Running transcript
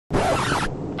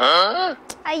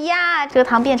哎呀，这个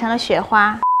糖变成了雪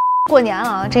花。过年了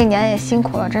啊，这一年也辛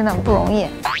苦了，真的不容易。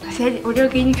小姐，我这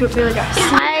给你准备了点心。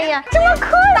哎呀，这么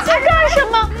客气干什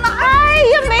么？哎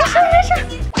呀，没事没事，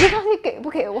你到底给不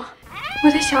给我？我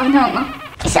在想想呢。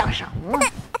想什么？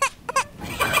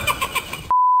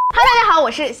大家好，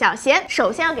我是小贤。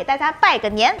首先要给大家拜个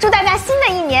年，祝大家新的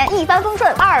一年一帆风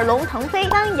顺，二龙腾飞，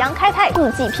三阳开泰，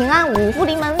四季平安，五福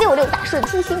临门，六六大顺，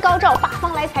七星高照，八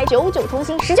方来财，九九同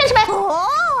心，十全十美。哦，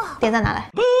点赞拿来。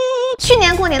去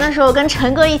年过年的时候，跟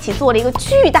陈哥一起做了一个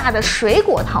巨大的水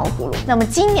果糖葫芦。那么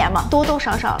今年嘛，多多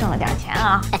少少挣了点钱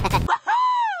啊，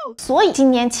所以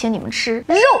今年请你们吃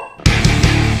肉。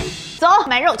走，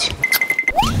买肉去。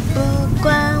不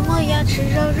管我要吃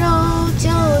肉肉，就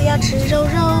要吃肉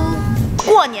肉。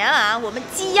过年啊，我们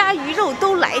鸡鸭鱼肉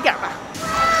都来点吧。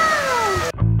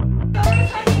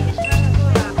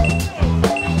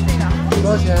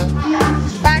多少钱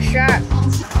？82。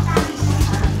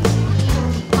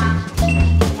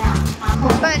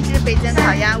半只北京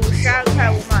烤鸭52块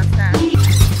5毛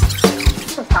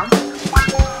3。正常。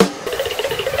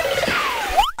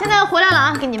现在回来了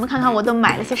啊，给你们看看我都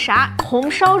买了些啥：红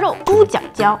烧肉、猪脚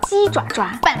脚、鸡爪爪、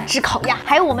半只烤鸭，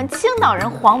还有我们青岛人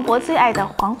黄渤最爱的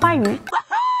黄花鱼。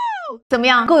怎么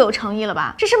样，够有诚意了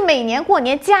吧？这是每年过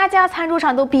年家家餐桌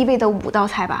上都必备的5道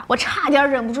菜吧？我差点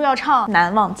忍不住要唱《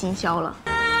难忘今宵》了。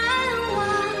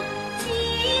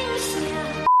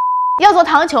要做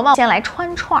糖球嘛，先来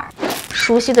穿串儿。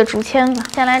熟悉的竹签子，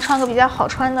先来穿个比较好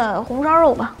穿的红烧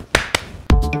肉吧。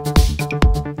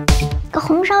个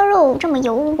红烧肉这么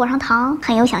油，裹上糖，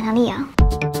很有想象力啊。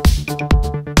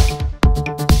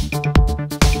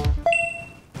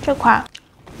这块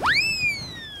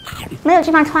没有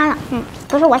地方穿了，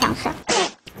不是我想吃。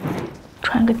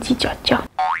穿个鸡脚脚。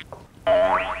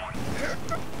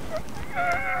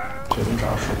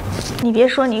你别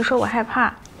说，你一说我害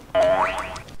怕。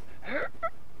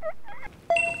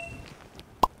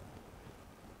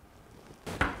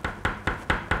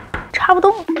差不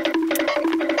多，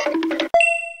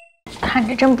看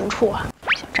着真不错啊，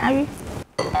小炸鱼。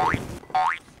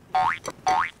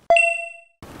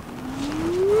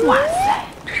哇塞，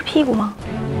这是屁股吗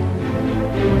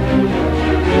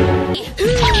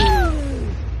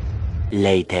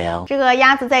？Later， 这个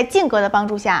鸭子在静哥的帮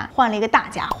助下换了一个大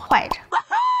家伙，坏着。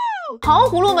糖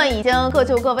葫芦们已经各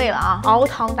就各位了啊，熬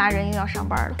糖达人又要上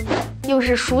班了，又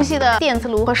是熟悉的电磁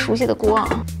炉和熟悉的锅啊。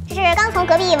这是刚从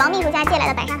隔壁王秘书家借来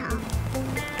的白砂糖。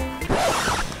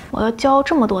我要浇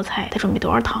这么多菜，得准备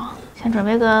多少糖？先准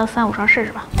备个3、5勺试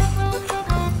试吧。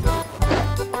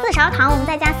4勺糖，我们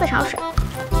再加4勺水，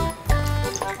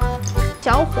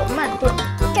小火慢炖，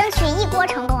争取一锅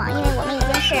成功啊！因为我们已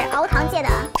经是熬糖界的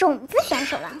种子选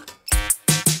手了。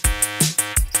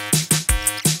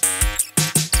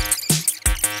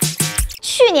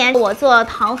去年我做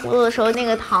糖葫芦的时候，那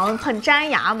个糖很粘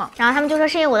牙嘛，然后他们就说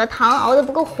是因为我的糖熬得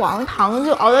不够黄，糖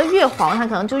就熬得越黄，它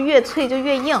可能就越脆就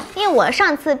越硬。因为我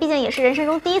上次毕竟也是人生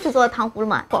中第一次做的糖葫芦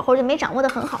嘛，火候就没掌握得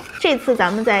很好。这次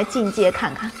咱们再进阶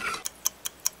看看。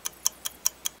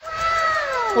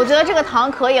我觉得这个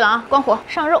糖可以了啊，关火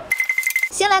上肉，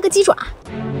先来个鸡爪。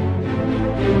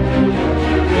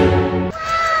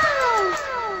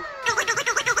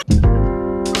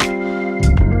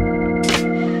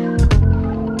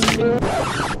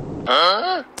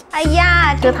哎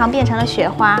呀，这个糖变成了雪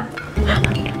花。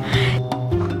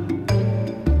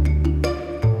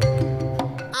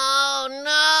Oh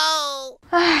no！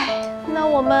 哎，那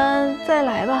我们再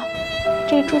来吧。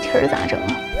这猪蹄儿咋整啊？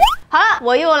好了，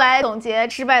我又来总结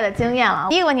失败的经验了。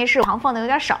第一个问题是糖放的有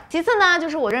点少，其次呢，就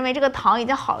是我认为这个糖已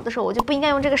经好了的时候，我就不应该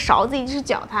用这个勺子一直去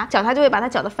搅它，搅它就会把它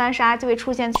搅得翻沙，就会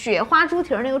出现雪花猪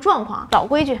蹄儿那个状况。老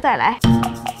规矩，再来。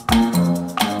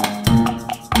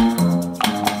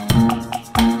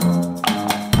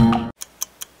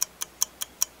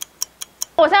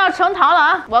我现在要盛糖了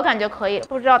啊，我感觉可以，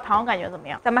不知道糖感觉怎么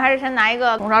样？咱们还是先拿一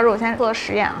个红烧肉先做个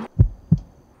实验啊。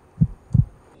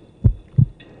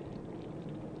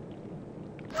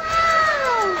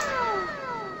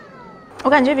我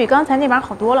感觉比刚才那把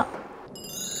好多了。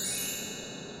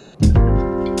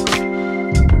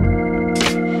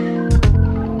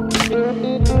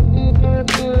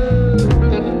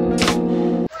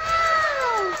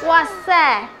哇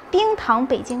塞！冰糖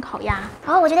北京烤鸭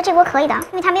哦，我觉得这锅可以的，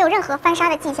因为它没有任何翻沙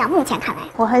的迹象。目前看来，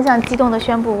我很想激动地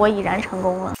宣布我已然成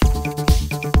功了。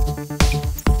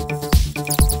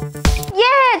耶，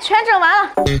全整完了。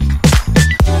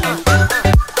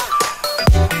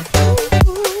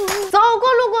走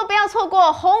过路过不要错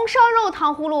过红烧肉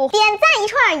糖葫芦，点赞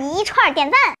一串点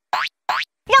赞。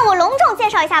让我隆重介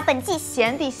绍一下本季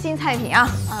贤弟新菜品啊，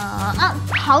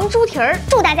糖猪蹄儿。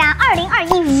祝大家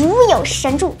2021如有肉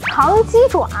神助糖鸡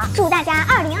爪，祝大家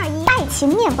2021爱情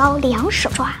面包两手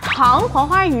抓，糖黄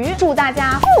花鱼，祝大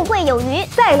家富贵有余，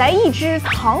再来一只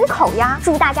糖烤鸭，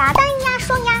祝大家单压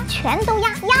双压全都压，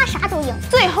压啥都赢。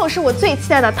最后是我最期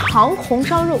待的糖红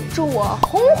烧肉，祝我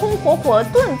红红火火，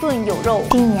顿顿有肉，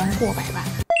今年过百万。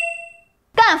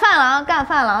干饭了啊，干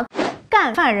饭了啊！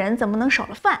干饭人怎么能少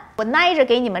了饭？我挨着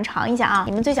给你们尝一下啊，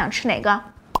你们最想吃哪个？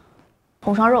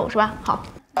红烧肉是吧？好。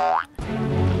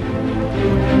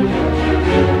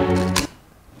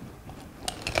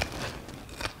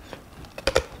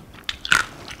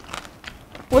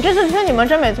我这次听你们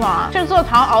真没错啊，这次的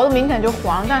糖熬的明显就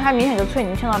黄，但是它明显就脆，你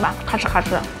们听到吧？咔哧咔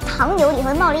哧。糖油里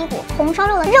会冒了一股红烧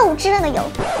肉的肉汁的油，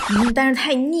但是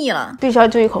太腻了，必须要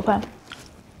就一口饭。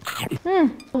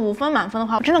5分满分的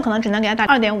话，我真的可能只能给它打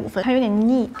2.5分，它有点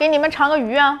腻。给你们尝个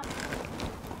鱼啊。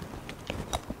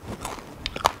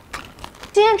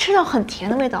今天吃到很甜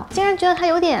的味道，竟然觉得它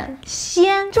有点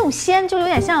鲜，这种鲜就有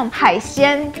点像海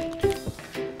鲜。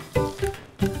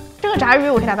这个炸鱼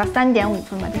我可以打到3.5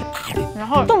分吧，然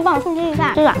后重磅冲击预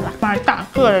赛，鸡爪子，妈大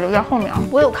个的留在后面啊。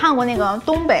我有看过那个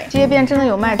东北街边真的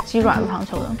有卖鸡爪子糖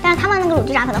球的，但是他们那个卤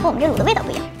鸡爪可能和我们这卤的味道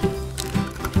不一样。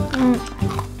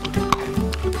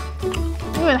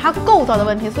因为它构造的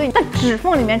问题，所以在指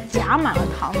缝里面夹满了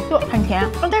糖，就很甜。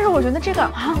但是我觉得这个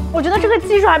我觉得这个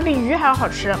鸡爪比鱼还要好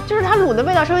吃，就是它卤的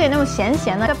味道是有点那种咸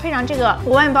咸的，再配上这个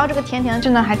国外面包这个甜甜的，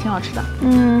真的还挺好吃的。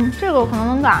这个我可能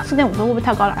能打4.5分，会不会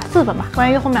太高了？4分吧，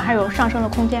关于后面还有上升的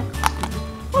空间。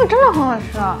真的很好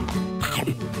吃啊。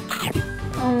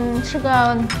吃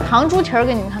个糖猪蹄儿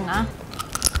给你们看看啊。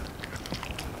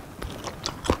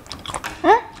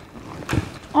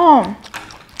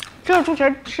这个猪蹄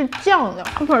是酱的，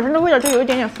它本身的味道就有一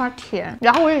点点发甜，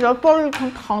然后我也只要包了一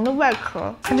层糖的外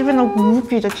壳，它就变得无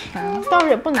比的甜，倒是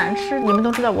也不难吃。你们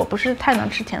都知道我不是太能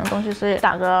吃甜的东西，所以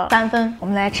打个3分。我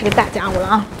们来吃个大家伙了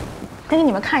啊！先给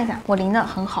你们看一下，我淋的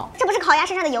很好。这不是烤鸭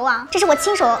身上的油啊，这是我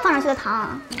亲手放上去的糖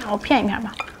啊。我片一片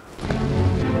吧。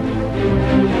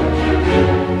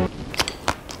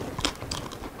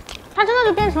它真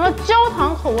的就变成了焦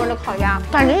糖口味的烤鸭，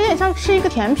感觉有点像吃一个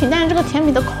甜品，但是这个甜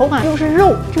品的口感又是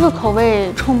肉，这个口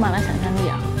味充满了想象力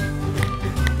啊。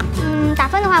打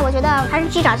分的话，我觉得还是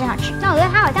鸡爪最好吃，但我觉得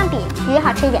它好像比鱼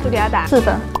好吃一点，就给它打4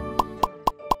分。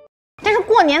但是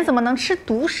过年怎么能吃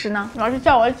独食呢？我要是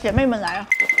叫我的姐妹们来啊，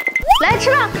来吃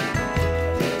吧。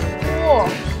哇，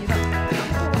皮的，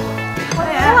快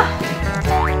点了。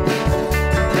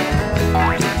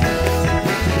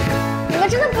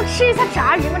真的不吃一下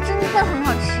炸鱼吗？真的很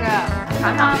好吃，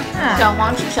尝尝。小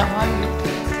黄吃小黄鱼。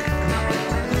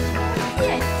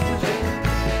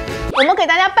我们给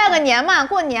大家拜个年嘛，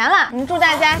过年了，我们祝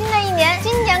大家新的一年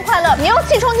新年快乐，牛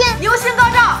气冲天，牛星高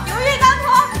照，牛运当头，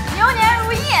牛年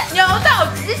如意，牛到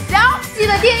吉祥。记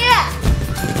得订阅。